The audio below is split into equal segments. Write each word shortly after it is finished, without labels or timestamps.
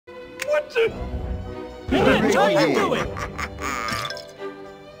What the? That's how you do it.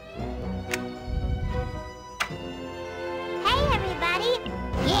 Hey, everybody.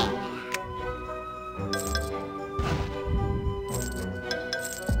 Yeah.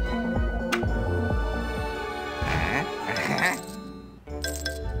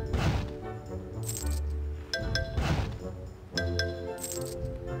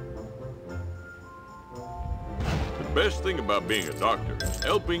 The best thing about being a doctor is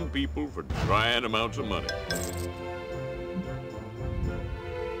helping people for giant amounts of money.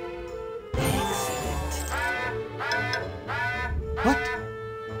 What?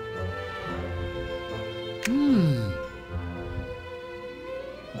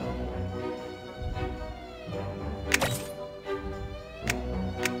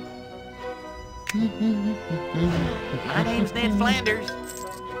 My name's Ned Flanders.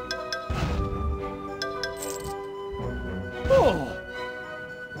 Oh.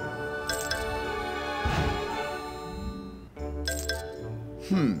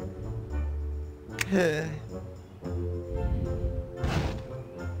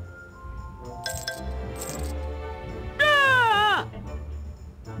 Ah!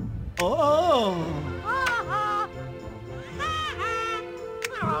 Oh.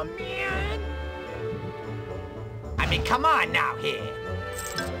 Oh, man. I mean, come on now here.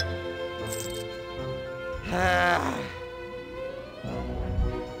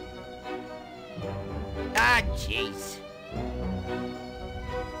 Ah, jeez.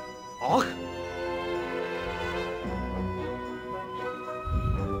 Oh.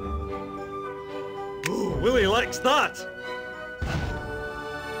 Ooh, Willie likes that.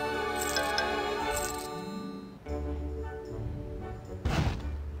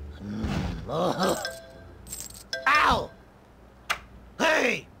 Ow!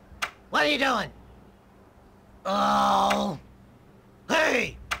 Hey! What are you doing? Oh!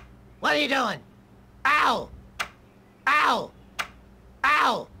 Hey! What are you doing? Ow! Ow!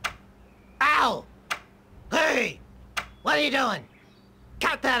 Ow! Ow! Hey! What are you doing?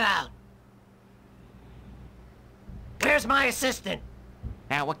 Cut that out! Where's my assistant?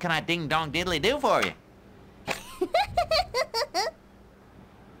 Now, what can I ding-dong diddly do for you?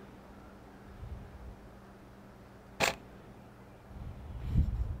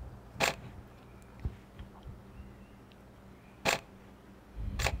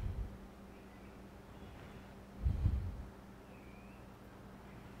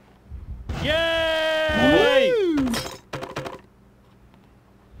 Yay!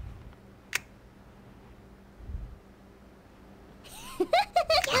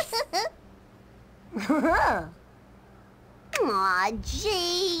 Aw,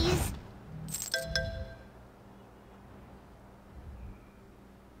 jeez.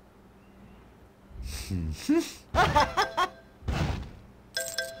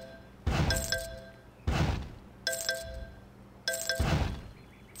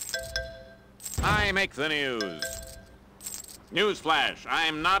 I make the news. Newsflash,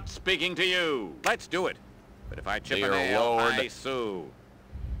 I'm not speaking to you. Let's do it. But if I chip Dear a nail, Lord. I sue.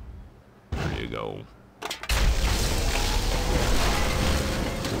 There you go.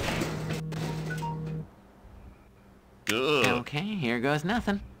 Ugh. Okay, here goes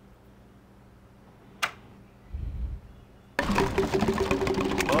nothing.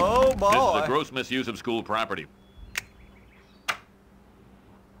 Oh This is boy. a gross misuse of school property.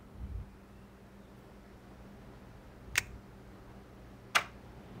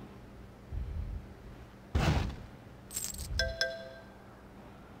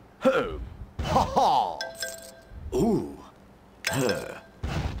 Oh. Ha ha.